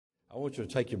I want you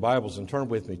to take your Bibles and turn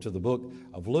with me to the book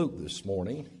of Luke this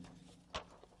morning.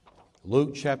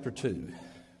 Luke chapter 2.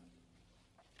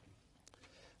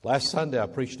 Last Sunday I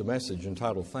preached a message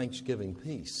entitled Thanksgiving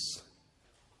Peace.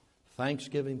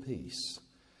 Thanksgiving Peace.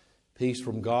 Peace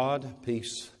from God,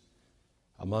 peace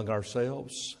among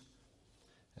ourselves,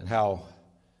 and how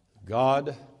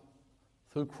God,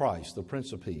 through Christ, the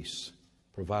Prince of Peace,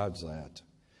 provides that.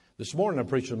 This morning I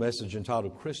preached a message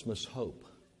entitled Christmas Hope.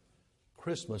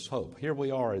 Christmas hope. Here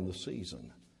we are in the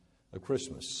season of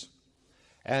Christmas.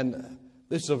 And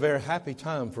this is a very happy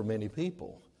time for many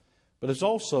people. But it's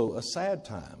also a sad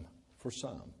time for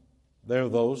some. There are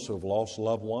those who have lost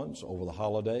loved ones over the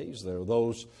holidays. There are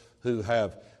those who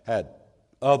have had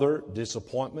other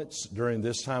disappointments during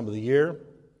this time of the year.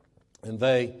 And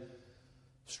they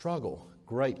struggle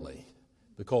greatly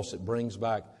because it brings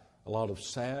back a lot of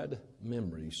sad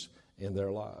memories in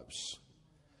their lives.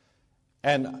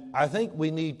 And I think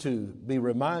we need to be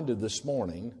reminded this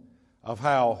morning of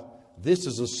how this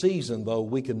is a season, though,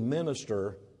 we can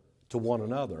minister to one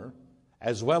another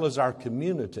as well as our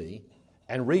community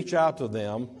and reach out to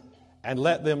them and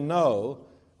let them know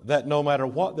that no matter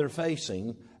what they're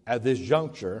facing at this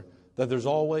juncture, that there's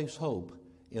always hope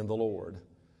in the Lord.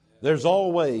 There's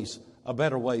always a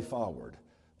better way forward.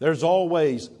 There's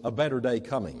always a better day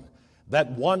coming.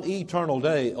 That one eternal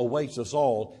day awaits us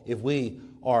all if we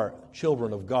are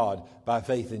children of God by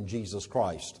faith in Jesus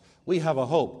Christ. We have a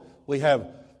hope. We have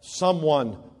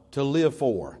someone to live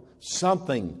for,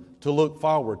 something to look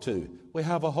forward to. We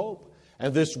have a hope.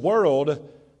 And this world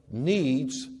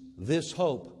needs this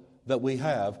hope that we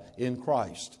have in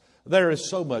Christ. There is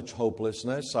so much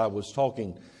hopelessness. I was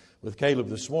talking with Caleb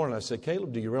this morning. I said,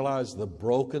 Caleb, do you realize the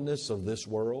brokenness of this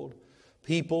world?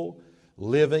 People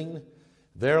living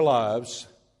their lives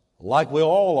like we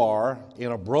all are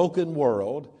in a broken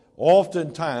world,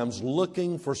 oftentimes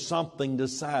looking for something to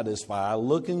satisfy,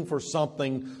 looking for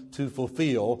something to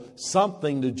fulfill,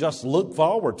 something to just look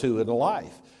forward to in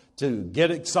life, to get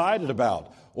excited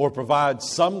about, or provide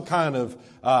some kind of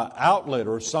outlet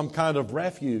or some kind of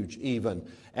refuge even.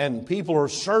 And people are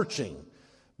searching,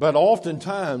 but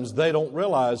oftentimes they don't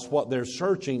realize what they're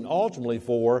searching ultimately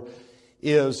for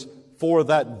is for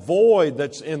that void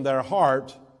that's in their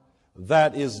heart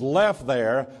that is left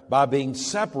there by being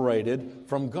separated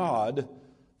from God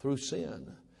through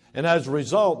sin. And as a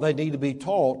result, they need to be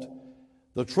taught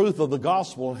the truth of the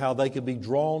gospel and how they can be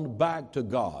drawn back to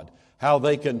God, how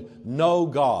they can know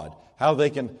God, how they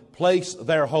can place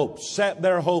their hope, set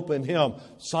their hope in Him.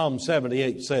 Psalm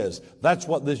 78 says that's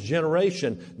what this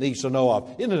generation needs to know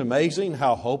of. Isn't it amazing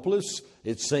how hopeless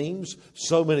it seems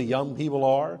so many young people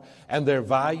are, and their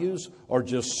values are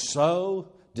just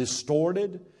so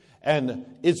distorted? And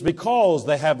it's because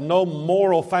they have no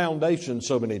moral foundation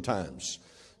so many times.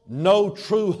 No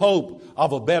true hope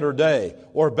of a better day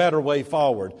or a better way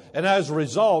forward. And as a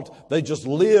result, they just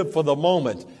live for the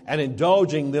moment and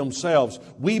indulging themselves.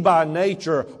 We by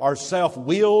nature are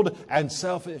self-willed and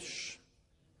selfish.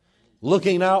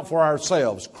 Looking out for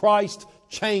ourselves. Christ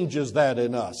changes that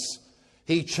in us.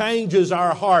 He changes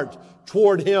our heart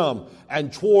toward Him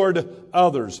and toward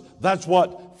others. That's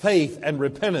what faith and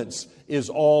repentance is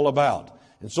all about.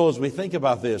 And so as we think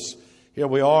about this, here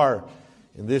we are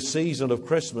in this season of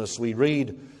Christmas. We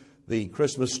read the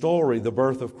Christmas story, the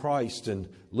birth of Christ in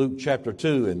Luke chapter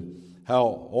 2, and how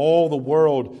all the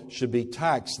world should be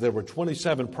taxed. There were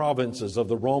 27 provinces of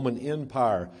the Roman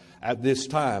Empire at this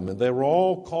time, and they were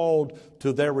all called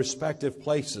to their respective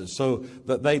places so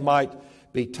that they might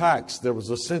be taxed. There was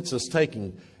a census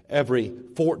taking every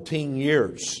 14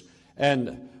 years.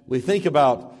 And we think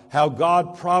about how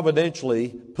God providentially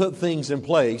put things in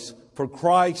place for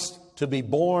Christ to be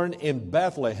born in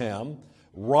Bethlehem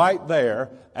right there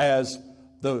as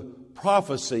the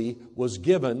prophecy was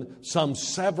given some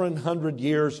 700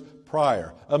 years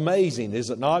prior. Amazing, is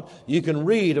it not? You can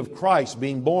read of Christ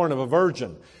being born of a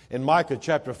virgin in Micah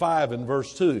chapter 5 and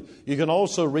verse 2. You can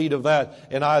also read of that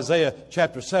in Isaiah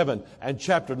chapter 7 and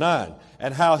chapter 9,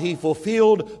 and how He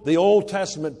fulfilled the Old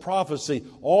Testament prophecy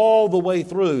all the way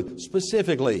through,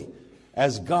 specifically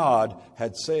as God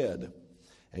had said.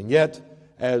 And yet,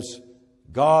 as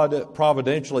God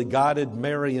providentially guided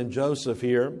Mary and Joseph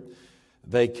here,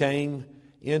 they came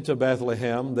into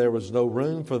Bethlehem. There was no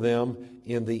room for them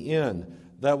in the inn.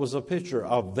 That was a picture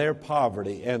of their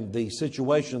poverty and the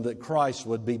situation that Christ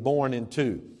would be born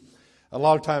into. A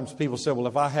lot of times people say, well,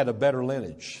 if I had a better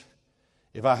lineage,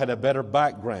 if I had a better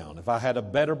background, if I had a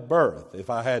better birth,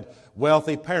 if I had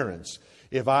wealthy parents,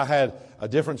 if I had a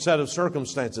different set of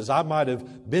circumstances, I might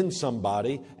have been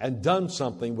somebody and done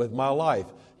something with my life.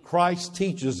 Christ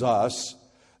teaches us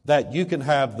that you can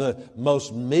have the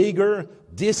most meager,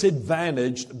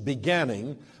 disadvantaged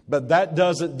beginning, but that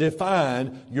doesn't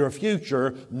define your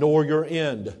future nor your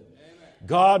end.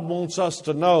 God wants us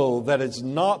to know that it's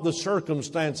not the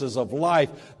circumstances of life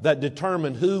that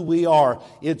determine who we are.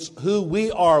 It's who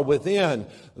we are within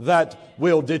that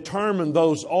will determine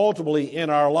those ultimately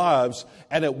in our lives,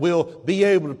 and it will be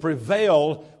able to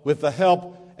prevail with the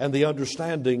help and the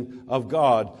understanding of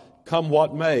God. Come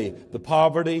what may, the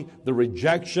poverty, the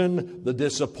rejection, the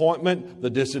disappointment, the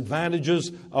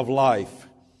disadvantages of life.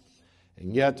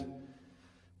 And yet,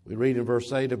 we read in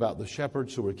verse 8 about the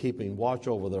shepherds who were keeping watch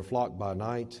over their flock by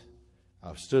night.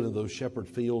 I've stood in those shepherd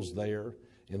fields there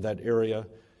in that area.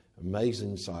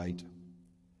 Amazing sight.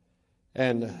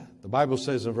 And the Bible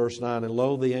says in verse 9, "And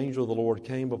lo, the angel of the Lord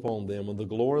came upon them, and the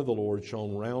glory of the Lord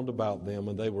shone round about them,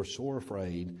 and they were sore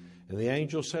afraid. And the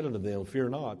angel said unto them, Fear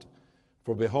not,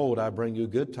 for behold, I bring you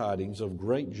good tidings of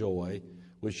great joy,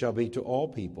 which shall be to all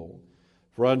people.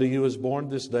 For unto you is born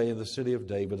this day in the city of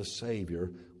David a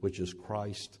Savior, which is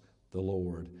Christ the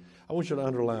Lord." I want you to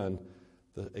underline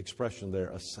the expression there,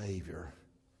 a Savior.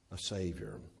 A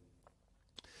Savior.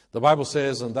 The Bible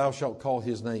says, "And thou shalt call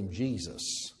his name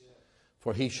Jesus,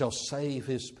 for he shall save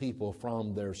his people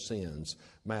from their sins."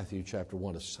 Matthew chapter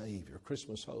 1, a Savior,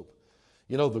 Christmas hope.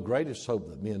 You know, the greatest hope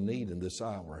that men need in this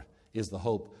hour is the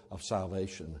hope of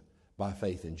salvation by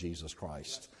faith in Jesus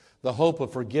Christ. The hope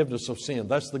of forgiveness of sin.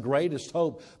 That's the greatest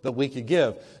hope that we could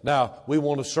give. Now, we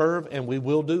want to serve, and we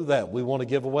will do that. We want to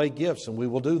give away gifts, and we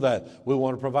will do that. We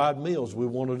want to provide meals. We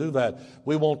want to do that.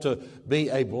 We want to be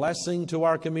a blessing to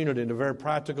our community in a very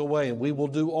practical way, and we will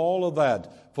do all of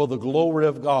that for the glory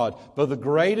of God. But the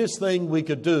greatest thing we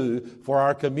could do for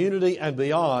our community and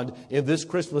beyond in this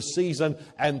Christmas season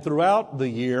and throughout the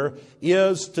year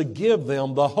is to give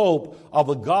them the hope of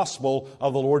the gospel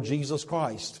of the Lord Jesus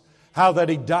Christ. How that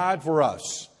He died for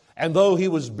us. And though He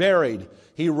was buried,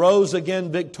 He rose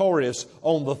again victorious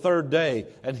on the third day.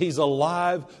 And He's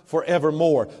alive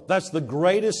forevermore. That's the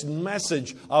greatest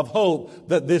message of hope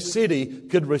that this city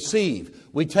could receive.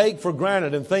 We take for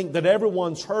granted and think that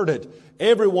everyone's heard it.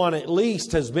 Everyone at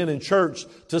least has been in church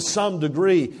to some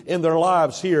degree in their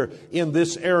lives here in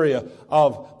this area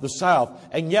of the South.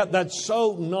 And yet that's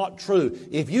so not true.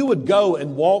 If you would go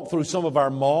and walk through some of our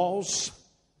malls,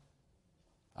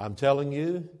 I'm telling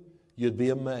you, you'd be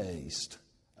amazed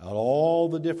at all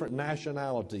the different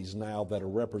nationalities now that are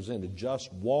represented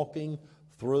just walking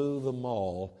through the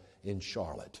mall in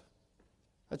Charlotte.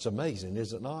 That's amazing,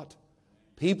 is it not?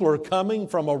 People are coming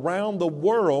from around the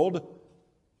world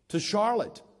to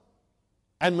Charlotte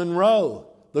and Monroe,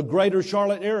 the greater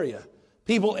Charlotte area.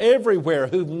 People everywhere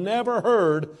who've never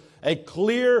heard a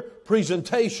clear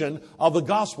presentation of the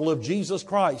gospel of Jesus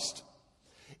Christ.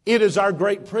 It is our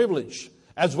great privilege,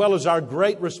 as well as our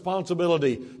great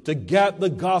responsibility, to get the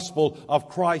gospel of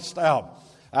Christ out.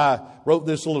 I wrote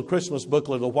this little Christmas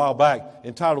booklet a while back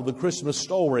entitled The Christmas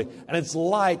Story, and it's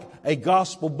like a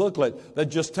gospel booklet that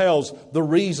just tells the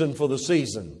reason for the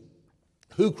season,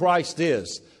 who Christ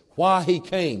is, why He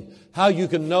came, how you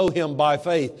can know Him by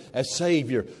faith as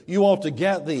Savior. You ought to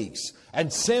get these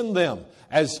and send them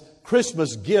as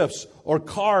Christmas gifts or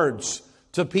cards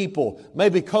to people,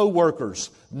 maybe co-workers,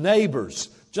 neighbors.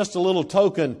 Just a little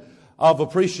token of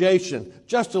appreciation.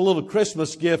 Just a little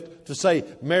Christmas gift to say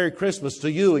Merry Christmas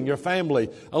to you and your family.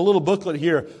 A little booklet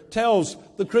here tells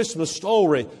the Christmas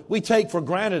story. We take for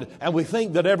granted and we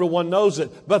think that everyone knows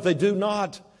it, but they do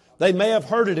not. They may have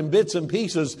heard it in bits and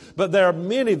pieces, but there are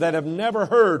many that have never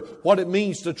heard what it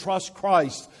means to trust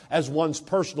Christ as one's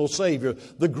personal Savior.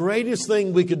 The greatest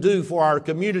thing we could do for our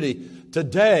community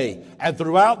today and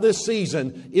throughout this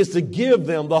season is to give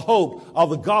them the hope of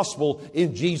the gospel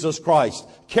in Jesus Christ.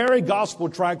 Carry gospel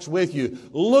tracts with you.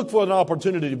 Look for an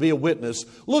opportunity to be a witness.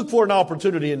 Look for an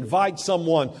opportunity to invite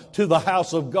someone to the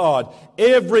house of God.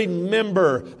 Every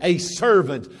member, a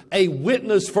servant, a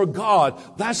witness for God.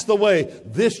 That's the way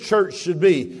this church should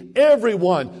be.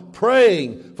 Everyone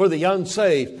praying for the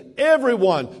unsaved.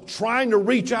 Everyone trying to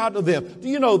reach out to them. Do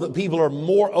you know that people are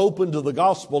more open to the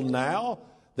gospel now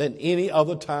than any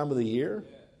other time of the year?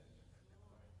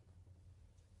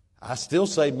 I still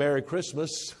say Merry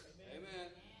Christmas. Amen.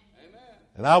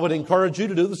 And I would encourage you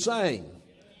to do the same.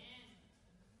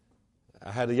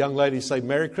 I had a young lady say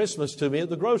Merry Christmas to me at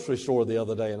the grocery store the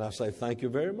other day, and I say, thank you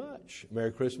very much.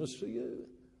 Merry Christmas to you.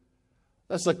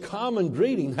 That's a common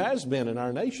greeting, has been in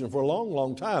our nation for a long,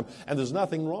 long time, and there's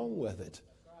nothing wrong with it.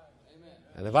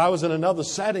 And if I was in another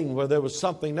setting where there was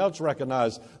something else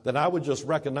recognized, then I would just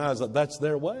recognize that that's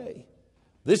their way.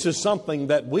 This is something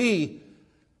that we,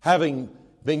 having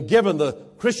been given the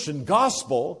Christian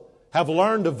gospel, have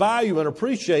learned to value and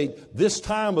appreciate this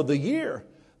time of the year,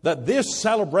 that this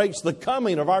celebrates the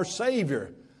coming of our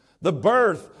Savior, the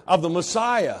birth of the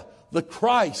Messiah, the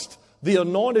Christ, the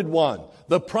Anointed One,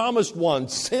 the Promised One,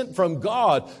 sent from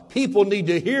God. People need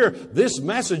to hear this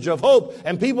message of hope,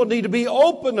 and people need to be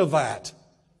open to that.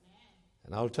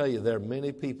 And I'll tell you, there are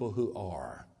many people who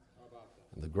are.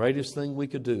 And the greatest thing we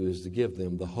could do is to give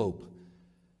them the hope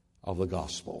of the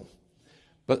gospel.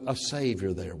 But a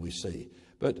Savior there we see.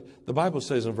 But the Bible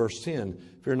says in verse 10,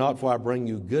 "Fear not, for I bring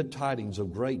you good tidings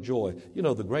of great joy." You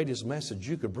know, the greatest message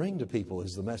you could bring to people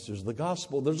is the message of the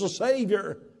gospel. There's a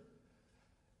Savior.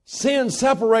 Sin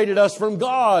separated us from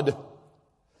God.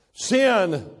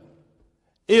 Sin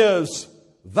is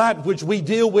that which we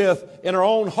deal with in our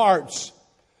own hearts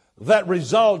that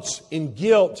results in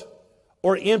guilt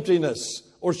or emptiness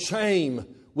or shame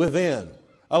within,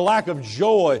 a lack of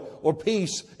joy or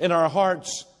peace in our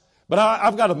hearts. But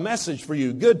I've got a message for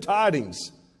you, good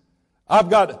tidings. I've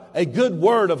got a good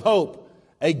word of hope,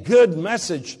 a good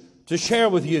message to share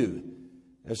with you.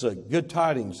 It's a good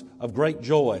tidings of great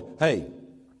joy. Hey,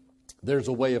 there's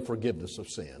a way of forgiveness of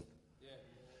sin.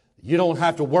 You don't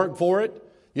have to work for it.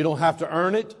 You don't have to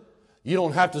earn it. You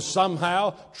don't have to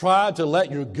somehow try to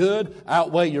let your good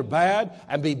outweigh your bad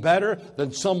and be better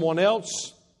than someone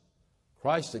else.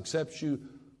 Christ accepts you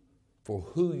for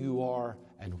who you are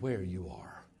and where you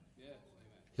are.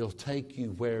 He'll take you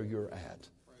where you're at.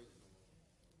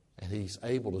 And He's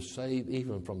able to save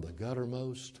even from the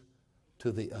guttermost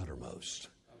to the uttermost.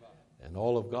 And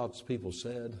all of God's people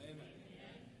said,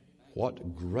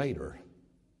 what greater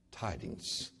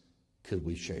tidings could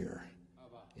we share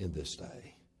in this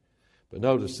day? But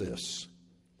notice this.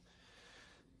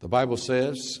 The Bible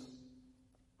says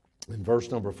in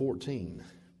verse number 14,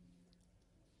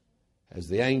 as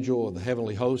the angel of the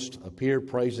heavenly host appeared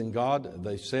praising God,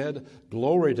 they said,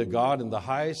 "Glory to God in the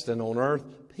highest, and on earth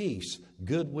peace,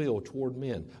 goodwill toward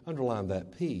men." Underline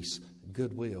that, peace,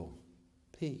 goodwill,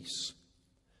 peace.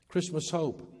 Christmas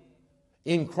hope.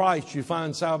 In Christ you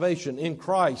find salvation. In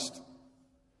Christ,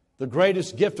 the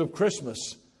greatest gift of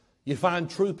Christmas, you find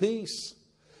true peace.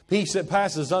 Peace that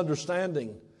passes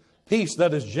understanding. Peace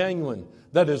that is genuine,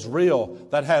 that is real,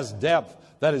 that has depth,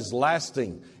 that is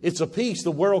lasting. It's a peace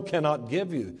the world cannot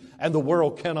give you and the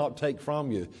world cannot take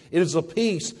from you. It is a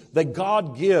peace that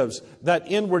God gives,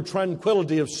 that inward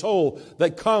tranquility of soul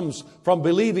that comes from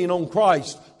believing on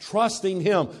Christ, trusting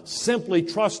Him, simply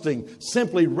trusting,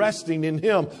 simply resting in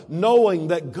Him, knowing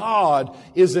that God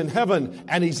is in heaven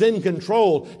and He's in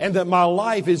control and that my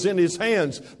life is in His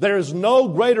hands. There is no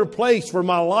greater place for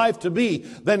my life to be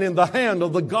than in the hand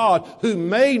of the God who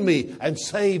made me and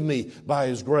saved me by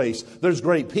His grace. There's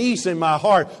great peace in my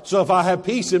heart. So if I have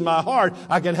peace in my heart,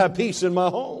 I can have peace in my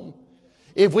home.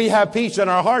 If we have peace in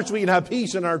our hearts, we can have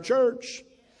peace in our church.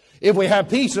 If we have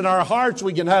peace in our hearts,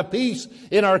 we can have peace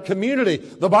in our community.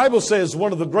 The Bible says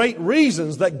one of the great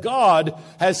reasons that God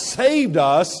has saved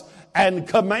us and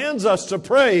commands us to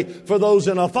pray for those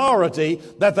in authority,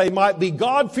 that they might be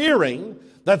God-fearing,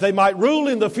 that they might rule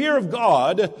in the fear of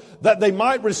God, that they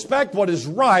might respect what is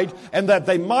right, and that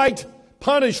they might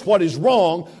punish what is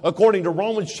wrong, according to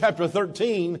Romans chapter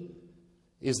 13,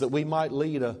 is that we might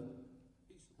lead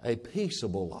a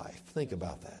peaceable life. Think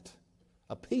about that.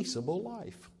 A peaceable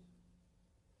life.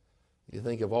 You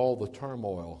think of all the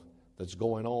turmoil that's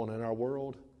going on in our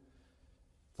world.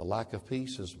 The lack of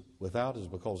peace is without is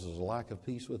because there's a lack of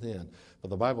peace within. But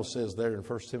the Bible says there in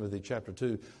 1 Timothy chapter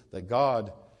 2 that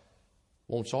God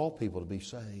wants all people to be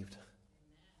saved.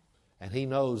 And He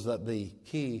knows that the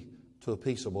key to a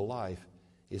peaceable life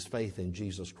is faith in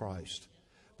Jesus Christ.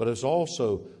 But it's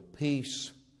also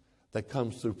peace that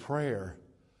comes through prayer,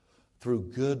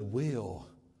 through goodwill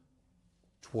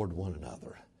toward one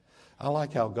another. I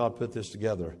like how God put this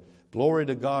together. Glory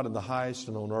to God in the highest,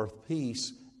 and on earth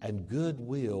peace and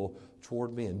goodwill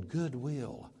toward men.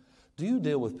 Goodwill. Do you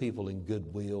deal with people in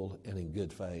goodwill and in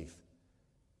good faith?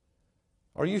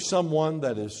 Are you someone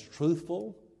that is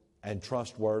truthful and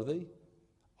trustworthy?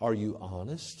 Are you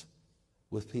honest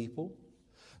with people?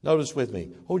 Notice with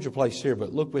me. Hold your place here,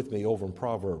 but look with me over in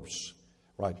Proverbs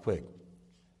right quick.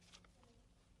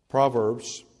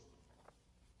 Proverbs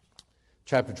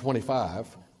chapter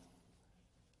 25.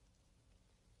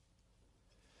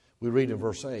 We read in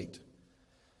verse 8.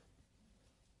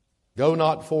 Go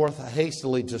not forth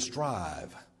hastily to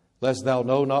strive, lest thou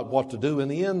know not what to do in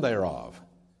the end thereof,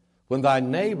 when thy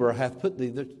neighbor hath put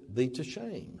thee to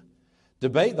shame.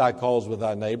 Debate thy cause with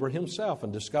thy neighbor himself,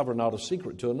 and discover not a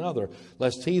secret to another,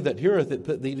 lest he that heareth it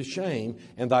put thee to shame,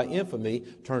 and thy infamy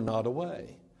turn not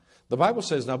away. The Bible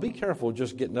says, now be careful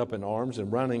just getting up in arms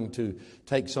and running to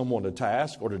take someone to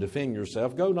task or to defend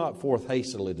yourself. Go not forth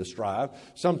hastily to strive.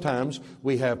 Sometimes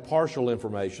we have partial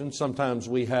information. Sometimes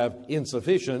we have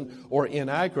insufficient or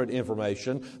inaccurate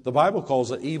information. The Bible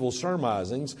calls it evil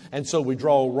surmisings. And so we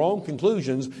draw wrong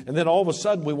conclusions. And then all of a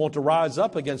sudden we want to rise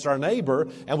up against our neighbor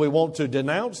and we want to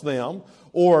denounce them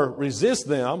or resist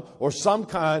them or some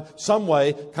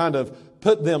way kind of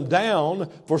put them down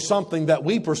for something that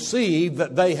we perceive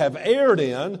that they have erred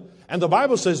in. And the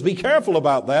Bible says be careful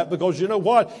about that, because you know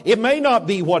what? It may not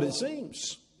be what it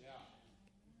seems.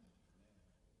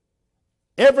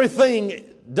 Everything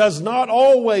does not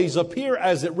always appear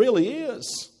as it really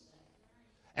is.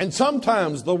 And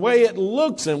sometimes the way it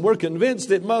looks and we're convinced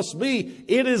it must be,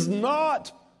 it is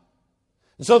not.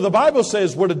 So the Bible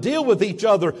says we're to deal with each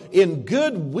other in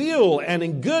good will and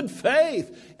in good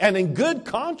faith and in good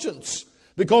conscience,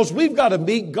 because we've got to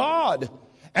meet God.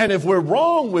 And if we're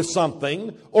wrong with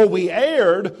something, or we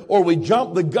erred, or we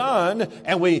jumped the gun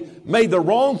and we made the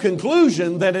wrong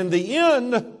conclusion, then in the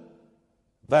end,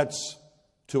 that's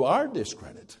to our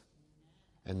discredit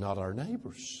and not our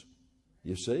neighbor's.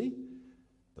 You see?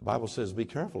 The Bible says be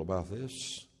careful about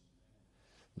this.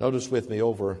 Notice with me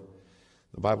over,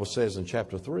 the Bible says in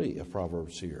chapter 3 of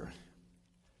Proverbs here.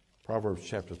 Proverbs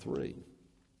chapter 3.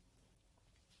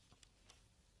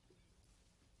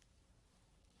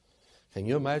 Can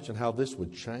you imagine how this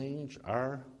would change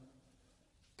our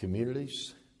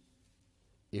communities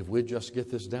if we'd just get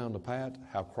this down to pat,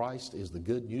 how Christ is the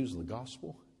good news of the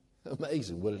gospel?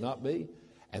 Amazing, would it not be?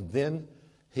 And then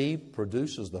He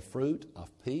produces the fruit of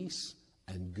peace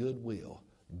and goodwill.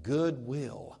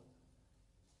 Goodwill.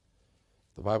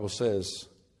 The Bible says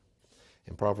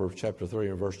in Proverbs chapter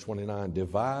 3 and verse 29,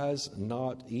 devise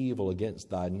not evil against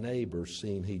thy neighbor,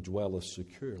 seeing he dwelleth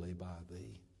securely by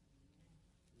thee.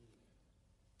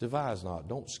 Devise not.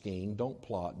 Don't scheme. Don't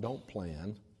plot. Don't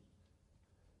plan.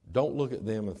 Don't look at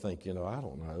them and think, I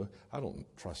don't know. I don't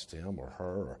trust him or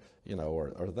her,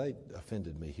 or they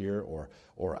offended me here, or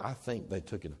I think they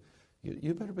took it.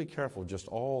 You better be careful just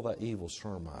all that evil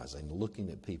surmising, looking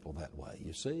at people that way.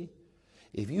 You see?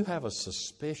 If you have a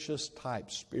suspicious type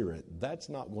spirit, that's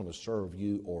not going to serve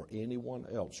you or anyone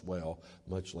else well,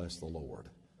 much less the Lord.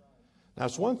 Now,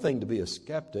 it's one thing to be a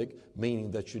skeptic,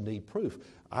 meaning that you need proof.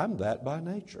 I'm that by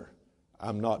nature.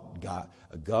 I'm not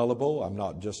gullible. I'm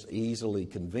not just easily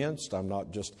convinced. I'm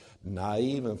not just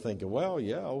naive and thinking, well,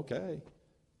 yeah, okay.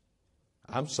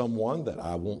 I'm someone that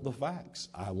I want the facts.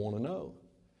 I want to know.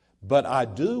 But I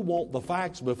do want the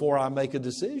facts before I make a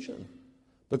decision,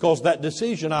 because that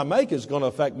decision I make is going to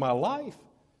affect my life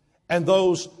and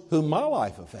those whom my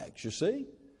life affects, you see.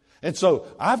 And so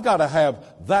I've got to have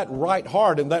that right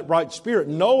heart and that right spirit,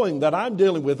 knowing that I'm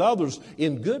dealing with others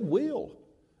in goodwill.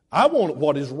 I want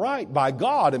what is right by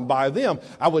God and by them.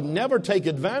 I would never take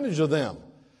advantage of them.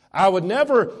 I would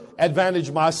never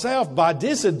advantage myself by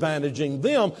disadvantaging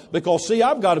them, because, see,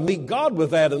 I've got to meet God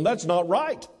with that, and that's not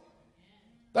right.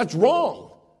 That's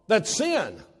wrong. That's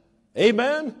sin.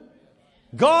 Amen?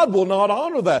 God will not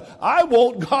honor that. I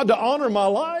want God to honor my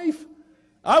life.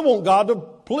 I want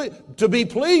God to be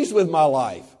pleased with my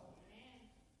life.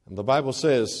 And the Bible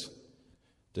says,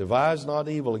 devise not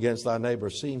evil against thy neighbor,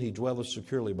 seeing he dwelleth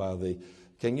securely by thee.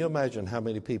 Can you imagine how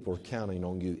many people are counting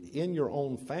on you in your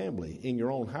own family, in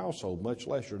your own household, much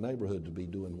less your neighborhood, to be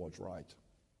doing what's right?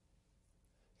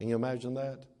 Can you imagine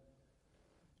that?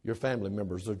 Your family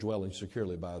members, they're dwelling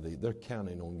securely by thee. They're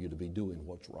counting on you to be doing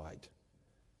what's right.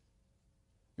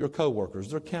 Your co-workers,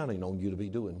 they're counting on you to be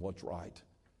doing what's right.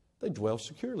 They dwell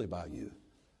securely by you.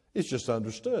 It's just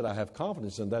understood. I have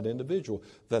confidence in that individual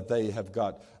that they have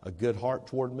got a good heart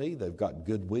toward me. They've got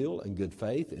goodwill and good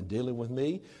faith in dealing with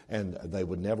me, and they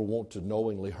would never want to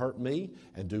knowingly hurt me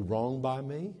and do wrong by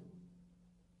me.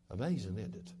 Amazing,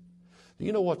 isn't it? Do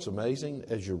you know what's amazing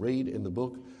as you read in the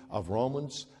book of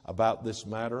Romans about this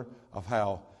matter of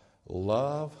how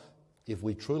love, if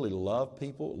we truly love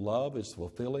people, love is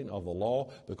fulfilling of the law,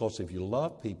 because if you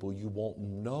love people, you won't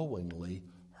knowingly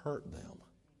hurt them.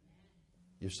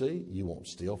 You see, you won't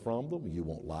steal from them. You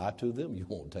won't lie to them. You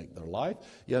won't take their life.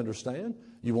 You understand?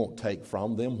 You won't take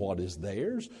from them what is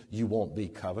theirs. You won't be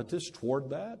covetous toward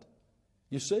that.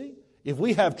 You see, if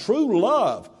we have true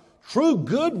love, true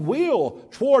goodwill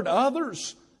toward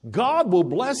others, God will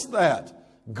bless that.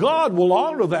 God will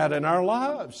honor that in our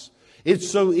lives. It's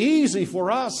so easy for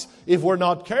us, if we're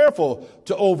not careful,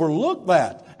 to overlook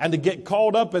that and to get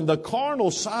caught up in the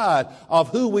carnal side of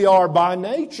who we are by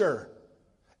nature,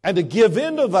 and to give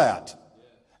into that,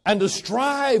 and to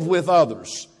strive with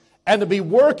others, and to be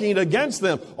working against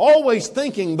them, always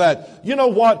thinking that, you know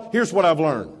what, here's what I've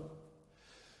learned.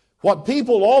 What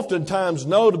people oftentimes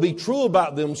know to be true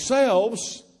about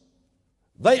themselves,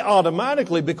 they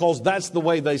automatically, because that's the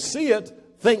way they see it,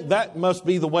 think that must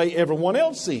be the way everyone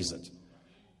else sees it.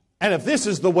 And if this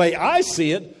is the way I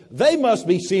see it, they must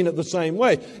be seeing it the same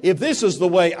way. If this is the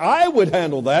way I would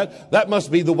handle that, that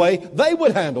must be the way they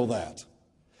would handle that.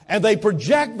 And they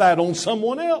project that on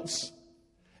someone else.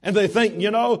 And they think,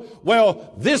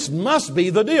 well, this must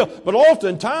be the deal. But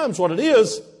oftentimes what it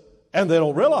is, and they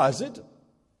don't realize it,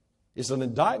 is an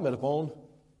indictment upon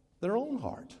their own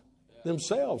heart,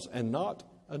 themselves, and not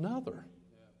another.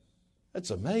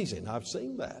 That's amazing. I've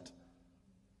seen that.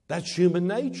 That's human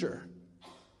nature.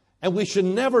 And we should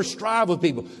never strive with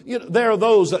people. There are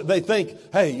those that they think,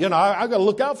 hey, I got to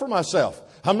look out for myself.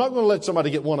 I'm not going to let somebody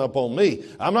get one up on me.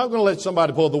 I'm not going to let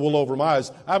somebody pull the wool over my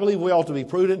eyes. I believe we ought to be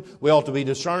prudent. We ought to be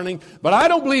discerning. But I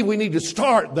don't believe we need to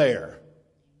start there.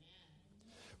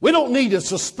 We don't need to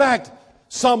suspect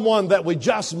someone that we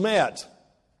just met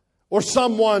or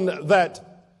someone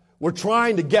that we're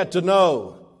trying to get to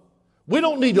know. We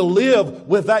don't need to live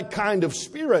with that kind of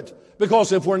spirit,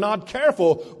 because if we're not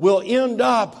careful, we'll end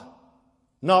up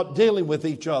not dealing with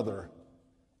each other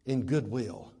in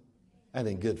goodwill and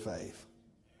in good faith.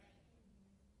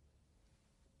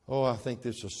 Oh, I think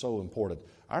this is so important.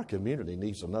 Our community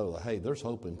needs to know that, hey, there's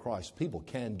hope in Christ. People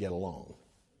can get along.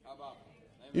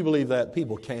 You believe that?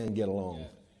 People can get along.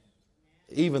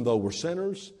 Even though we're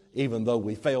sinners, even though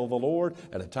we fail the Lord,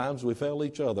 and at times we fail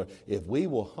each other, if we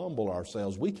will humble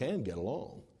ourselves, we can get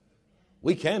along.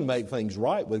 We can make things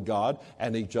right with God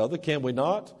and each other, can we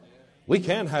not? We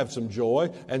can have some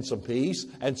joy and some peace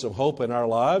and some hope in our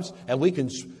lives, and we can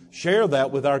share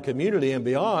that with our community and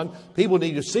beyond. People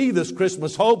need to see this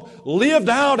Christmas hope lived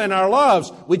out in our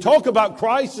lives. We talk about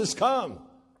Christ has come.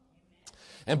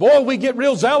 And boy, we get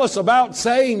real zealous about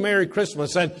saying Merry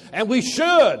Christmas, and we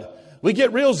should. We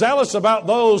get real zealous about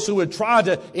those who would try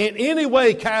to in any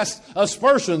way cast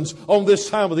aspersions on this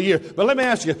time of the year. But let me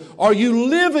ask you, are you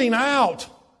living out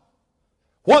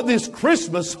what this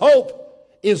Christmas hope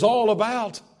is all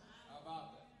about?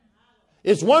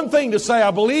 It's one thing to say, I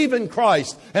believe in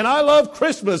Christ and I love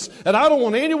Christmas, and I don't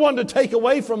want anyone to take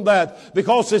away from that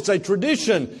because it's a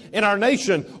tradition in our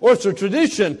nation or it's a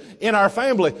tradition in our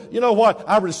family. You know what?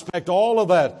 I respect all of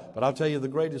that. But I'll tell you, the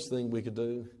greatest thing we could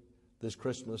do this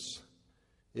Christmas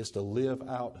is to live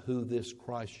out who this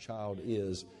Christ child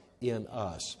is in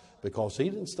us. Because He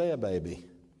didn't stay a baby.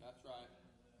 That's right.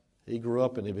 He grew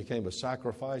up and He became a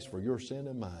sacrifice for your sin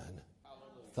and mine.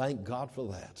 Hallelujah. Thank God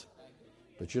for that.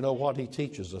 But you know what? He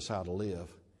teaches us how to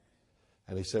live.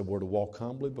 And He said we're to walk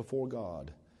humbly before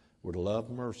God. We're to love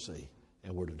mercy.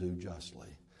 And we're to do justly.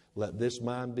 Let this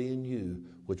mind be in you,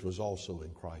 which was also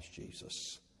in Christ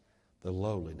Jesus. The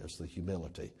lowliness, the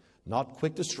humility. Not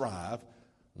quick to strive.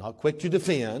 Not quick to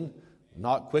defend,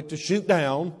 not quick to shoot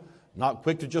down, not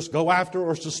quick to just go after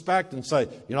or suspect and say,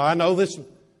 I know this.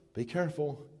 Be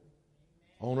careful.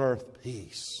 On earth,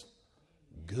 peace,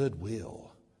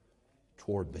 goodwill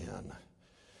toward men.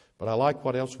 But I like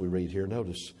what else we read here.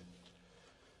 Notice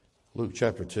Luke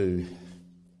chapter 2.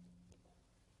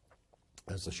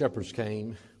 As the shepherds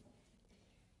came,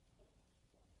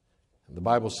 and the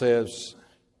Bible says,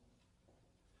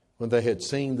 when they had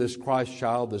seen this Christ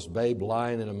child, this babe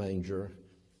lying in a manger,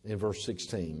 in verse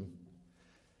 16,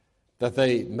 that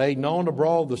they made known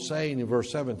abroad the saying in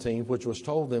verse 17, which was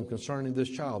told them concerning this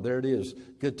child. There it is,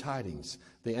 good tidings.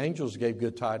 The angels gave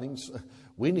good tidings.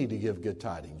 We need to give good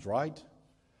tidings, right?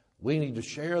 We need to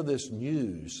share this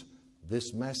news,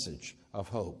 this message of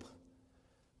hope.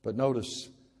 But notice,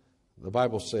 the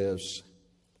Bible says,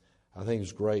 I think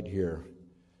it's great here,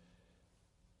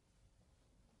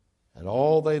 and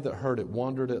all they that heard it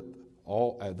wondered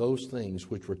at those things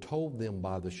which were told them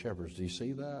by the shepherds. Do you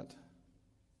see that?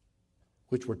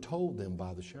 Which were told them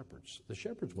by the shepherds. The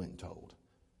shepherds went and told.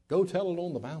 Go tell it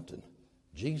on the mountain.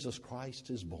 Jesus Christ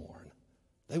is born.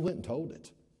 They went and told it.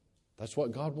 That's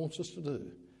what God wants us to do.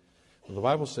 Well, the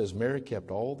Bible says Mary kept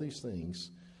all these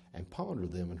things and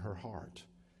pondered them in her heart.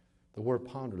 The word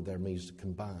ponder there means to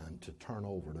combine, to turn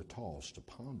over, to toss, to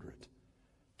ponder it,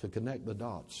 to connect the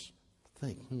dots.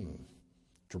 Think,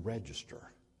 to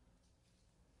register.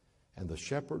 And the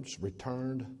shepherds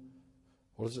returned,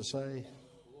 what does it say?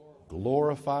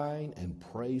 Glorifying and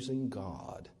praising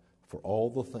God for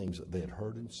all the things that they had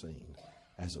heard and seen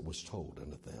as it was told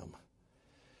unto them.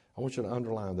 I want you to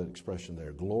underline that expression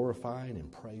there, glorifying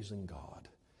and praising God.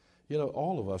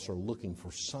 All of us are looking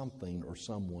for something or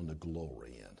someone to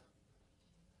glory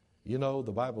in.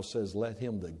 The Bible says, let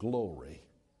him that glorieth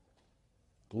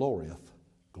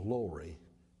glory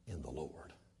in the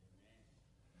Lord.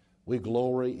 We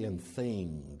glory in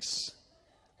things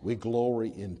We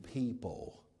glory in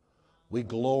people. We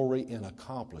glory in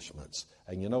accomplishments.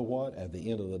 And you know what? At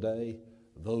the end of the day,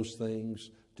 those things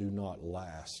do not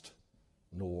last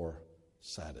nor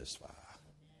satisfy.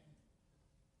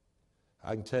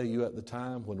 I can tell you at the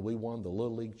time when we won the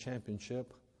Little League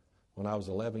Championship, when I was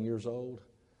 11 years old,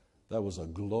 that was a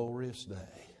glorious day.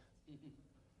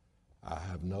 I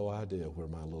have no idea where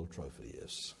my little trophy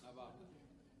is.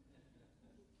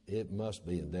 It must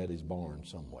be in Daddy's barn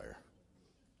somewhere.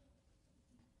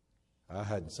 I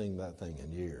hadn't seen that thing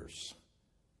in years.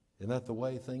 Isn't that the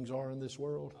way things are in this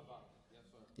world?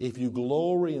 If you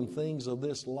glory in things of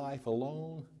this life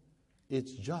alone,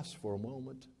 it's just for a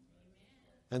moment.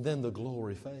 And then the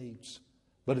glory fades.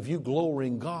 But if you glory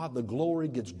in God, the glory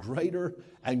gets greater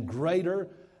and greater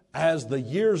as the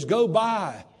years go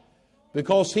by.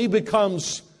 Because He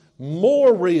becomes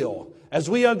more real. As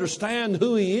we understand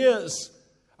who He is,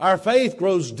 our faith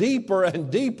grows deeper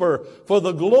and deeper for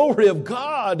the glory of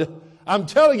God. I'm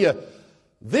telling you,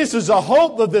 this is a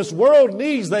hope that this world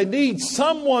needs. They need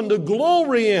someone to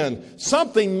glory in.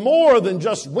 Something more than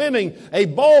just winning a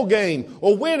ball game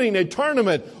or winning a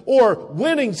tournament or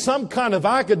winning some kind of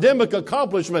academic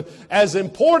accomplishment. As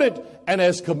important and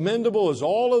as commendable as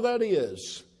all of that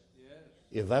is,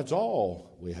 if that's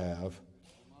all we have,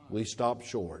 we stop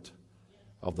short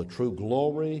of the true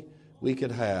glory we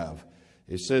could have.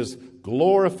 It says,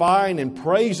 glorifying and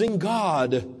praising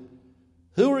God.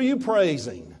 Who are you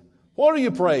praising? What are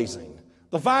you praising?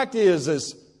 The fact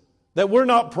is that we're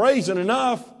not praising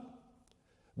enough.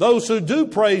 Those who do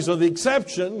praise are the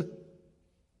exception.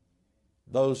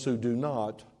 Those who do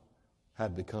not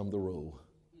have become the rule.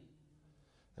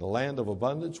 In a land of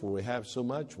abundance where we have so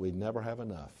much, we never have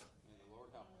enough.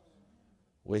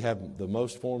 We have the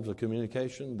most forms of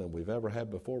communication than we've ever had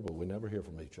before, but we never hear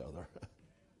from each other.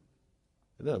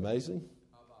 Isn't that amazing?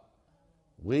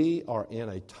 We are in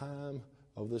a time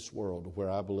of this world where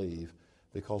I believe,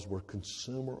 because we're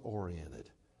consumer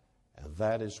oriented, and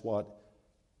that is what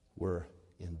we're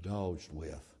indulged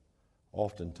with.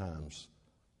 Oftentimes,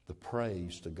 the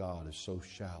praise to God is so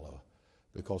shallow.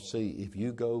 Because see, if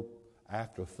you go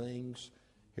after things,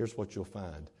 here's what you'll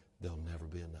find. There'll never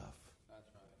be enough. That's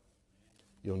right.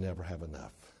 You'll never have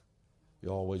enough. You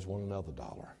always want another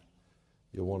dollar.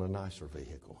 You'll want a nicer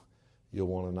vehicle. You'll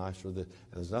want a nicer this.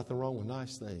 And there's nothing wrong with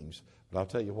nice things. But I'll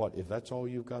tell you what, if that's all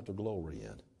you've got to glory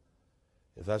in,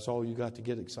 if that's all you got to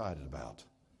get excited about,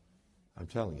 I'm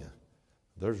telling you,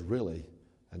 there's really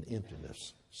an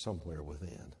emptiness somewhere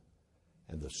within.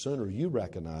 And the sooner you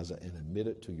recognize it and admit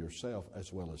it to yourself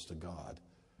as well as to God,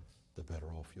 the better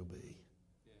off you'll be.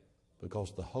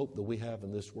 Because the hope that we have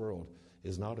in this world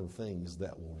is not in things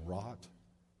that will rot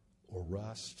or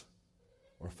rust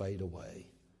or fade away.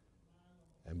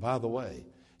 And by the way,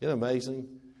 isn't it amazing?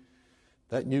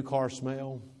 That new car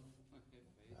smell.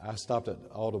 I stopped at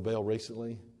Auto Bell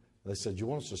recently. They said, you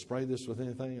want us to spray this with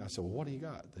anything? I said, well, what do you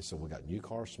got? They said, we got new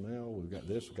car smell. We've got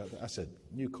this, we've got that. I said,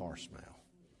 new car smell.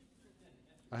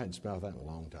 I hadn't smelled that in a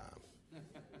long time. I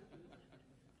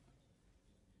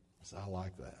said, I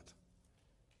like that.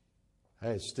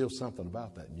 Hey, it's still something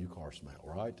about that new car smell,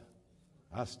 right?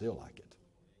 I still like it.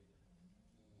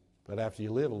 But after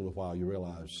you live a little while, you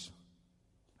realize,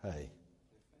 hey,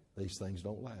 these things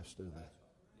don't last, do they?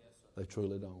 They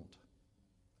truly don't.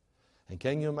 And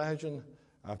can you imagine,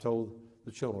 I've told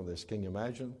the children this, can you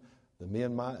imagine the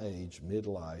men my age,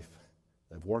 midlife,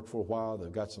 they've worked for a while,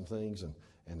 they've got some things, and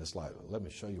it's like, let me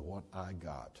show you what I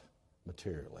got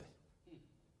materially.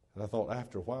 And I thought,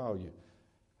 after a while,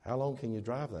 how long can you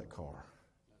drive that car?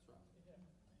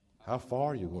 How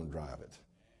far are you going to drive it?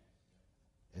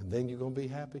 And then you're going to be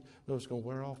happy? No, it's going to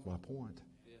wear off my point.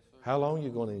 How long are you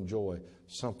going to enjoy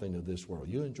something of this world?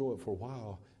 You enjoy it for a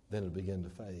while, then it'll begin to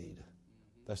fade.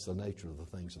 That's the nature of the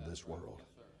things of this world.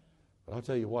 But I'll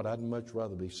tell you what, I'd much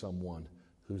rather be someone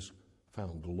who's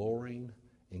found glorying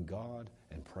in God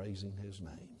and praising His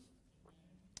name.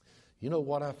 You know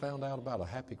what I found out about a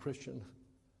happy Christian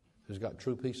who's got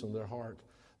true peace in their heart?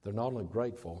 They're not only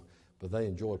grateful, but they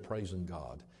enjoy praising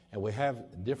God. And we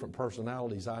have different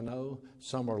personalities, I know.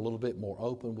 Some are a little bit more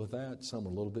open with that. Some are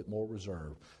a little bit more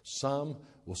reserved. Some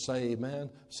will say amen.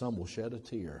 Some will shed a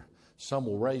tear. Some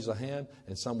will raise a hand,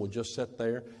 and some will just sit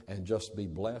there and just be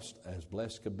blessed as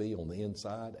blessed could be on the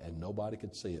inside, and nobody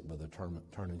could see it, but they're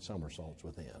turning somersaults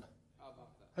within.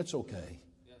 That's okay.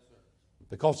 Yes, sir.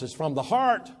 Because it's from the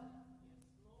heart,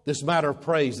 this matter of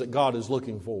praise that God is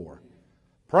looking for.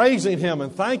 Praising Him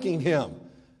and thanking Him.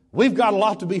 We've got a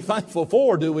lot to be thankful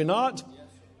for, do we not? Yes, sir.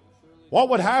 We surely What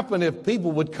would happen if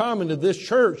people would come into this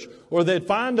church, or they'd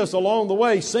find us along the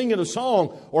way singing a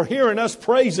song or hearing us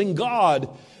praising God,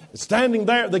 standing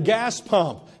there at the gas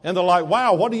pump, and they're like,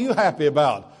 wow, what are you happy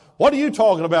about? What are you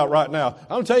talking about right now? I'm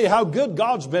going to tell you how good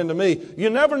God's been to me. You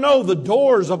never know the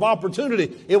doors of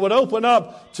opportunity it would open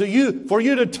up to you for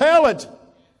you to tell it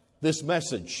this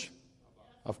message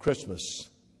of Christmas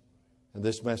and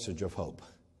this message of hope.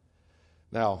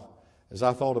 Now, as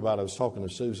I thought about it, I was talking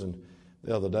to Susan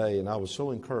the other day, and I was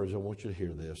so encouraged. I want you to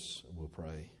hear this, and we'll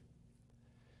pray.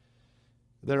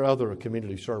 There are other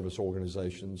community service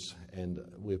organizations, and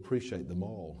we appreciate them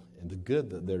all and the good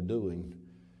that they're doing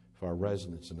for our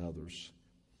residents and others.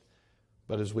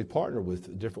 But as we partner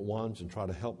with different ones and try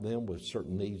to help them with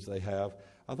certain needs they have,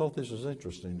 I thought this was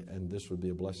interesting, and this would be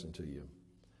a blessing to you.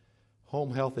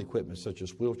 Home health equipment such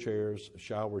as wheelchairs,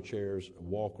 shower chairs,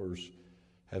 walkers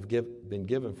have been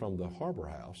given from the Harbor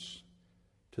House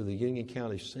to the Union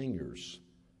County seniors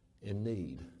in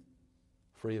need,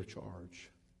 free of charge.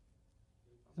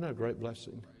 Isn't that a great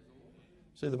blessing?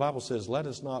 See, the Bible says, let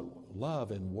us not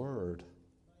love in word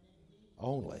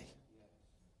only,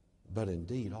 but in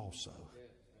deed also.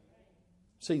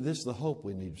 See, this is the hope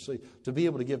we need to see. To be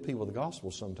able to give people the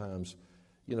gospel sometimes,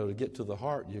 to get to the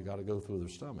heart, you got to go through their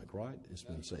stomach, right? It's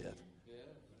been said.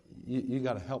 You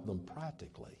got to help them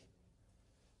practically.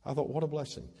 I thought, what a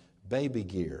blessing. Baby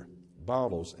gear,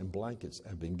 bottles, and blankets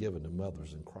have been given to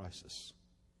mothers in crisis.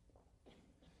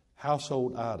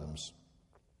 Household items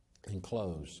and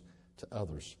clothes to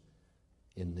others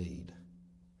in need.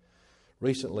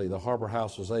 Recently, the Harbor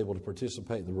House was able to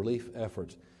participate in the relief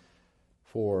effort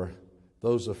for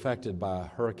those affected by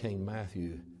Hurricane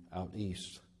Matthew out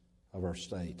east of our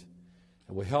state.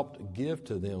 And we helped give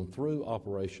to them through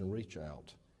Operation Reach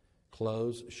Out.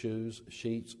 Clothes, shoes,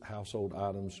 sheets, household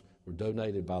items were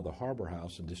donated by the Harbor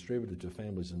House and distributed to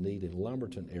families in need in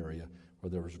Lumberton area where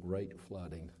there was great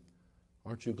flooding.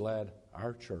 Aren't you glad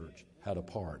our church had a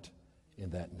part in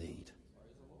that need?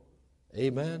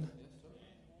 Amen?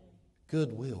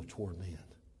 Goodwill toward men.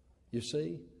 You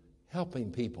see,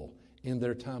 helping people in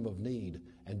their time of need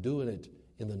and doing it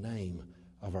in the name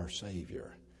of our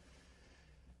Savior.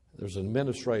 There's an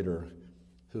administrator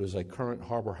who is a current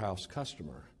Harbor House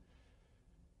customer,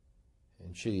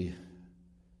 and she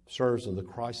serves in the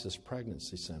Crisis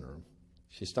Pregnancy Center.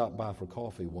 She stopped by for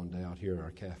coffee one day out here at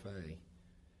our cafe,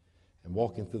 and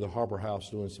walking through the Harbor House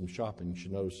doing some shopping, she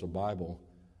noticed a Bible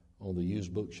on the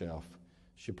used bookshelf.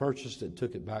 She purchased it,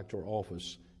 took it back to her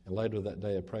office, and later that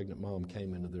day a pregnant mom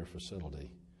came into their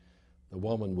facility. The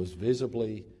woman was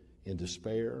visibly in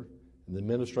despair, and the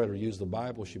administrator used the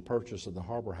Bible she purchased at the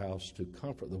Harbor House to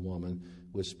comfort the woman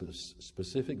with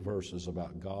specific verses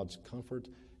about God's comfort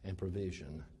and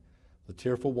provision. The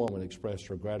tearful woman expressed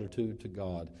her gratitude to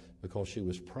God because she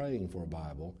was praying for a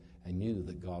Bible and knew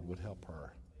that God would help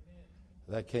her.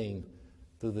 That came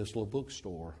through this little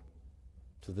bookstore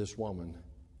to this woman,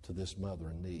 to this mother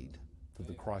in need, to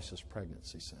the Crisis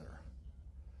Pregnancy Center.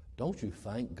 Don't you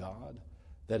thank God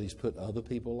that He's put other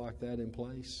people like that in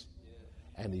place?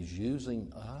 And He's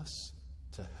using us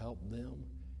to help them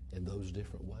in those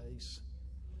different ways?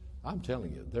 I'm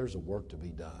telling you, there's a work to be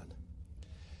done.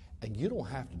 And you don't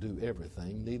have to do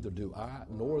everything, neither do I,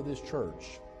 nor this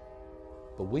church.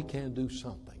 But we can do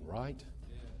something, right?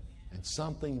 And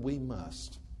something we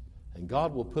must. And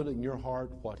God will put in your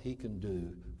heart what He can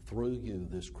do through you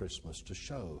this Christmas to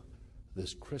show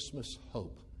this Christmas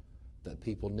hope that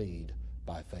people need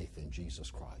by faith in Jesus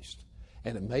Christ.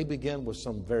 And it may begin with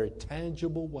some very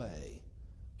tangible way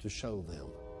to show them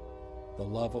the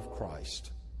love of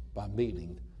Christ by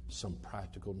meeting some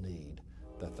practical need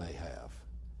that they have.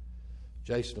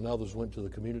 Jason and others went to the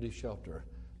community shelter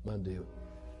Monday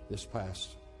this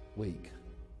past week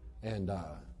and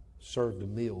served a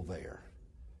meal there,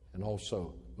 and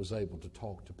also was able to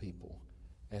talk to people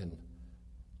and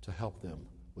to help them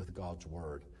with God's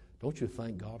Word. Don't you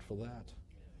thank God for that?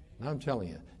 And I'm telling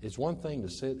you, it's one thing to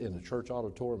sit in a church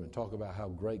auditorium and talk about how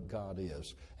great God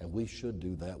is, and we should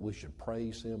do that. We should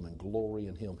praise Him and glory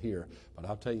in Him here. But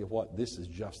I'll tell you what, this is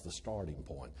just the starting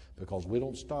point, because we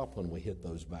don't stop when we hit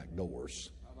those back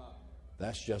doors.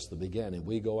 That's just the beginning.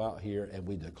 We go out here and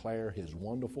we declare His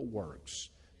wonderful works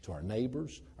to our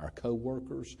neighbors, our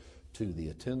co-workers, to the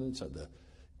attendants at the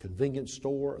convenience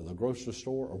store or the grocery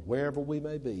store or wherever we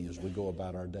may be as we go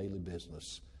about our daily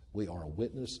business. We are a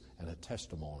witness and a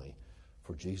testimony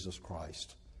for Jesus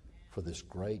Christ, for this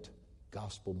great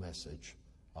gospel message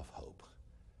of hope.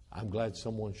 I'm glad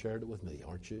someone shared it with me,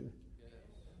 aren't you?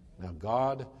 Now,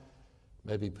 God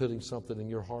may be putting something in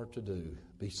your heart to do.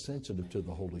 Be sensitive to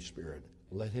the Holy Spirit.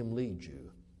 Let Him lead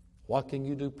you. What can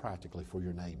you do practically for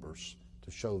your neighbors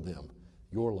to show them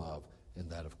your love and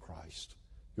that of Christ.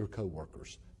 Your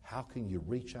co-workers, how can you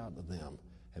reach out to them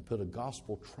and put a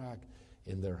gospel tract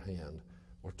in their hand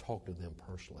or talk to them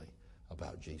personally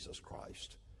about Jesus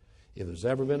Christ? If there's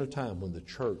ever been a time when the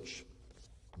church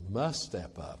must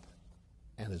step up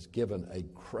and is given a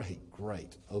great,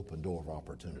 great open door of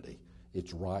opportunity,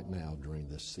 it's right now during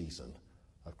this season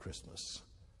of Christmas.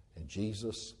 And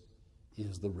Jesus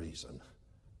is the reason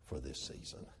for this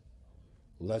season.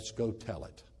 Let's go tell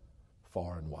it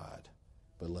far and wide.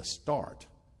 But let's start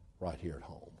right here at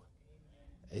home.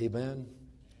 Amen.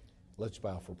 Let's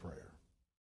bow for prayer.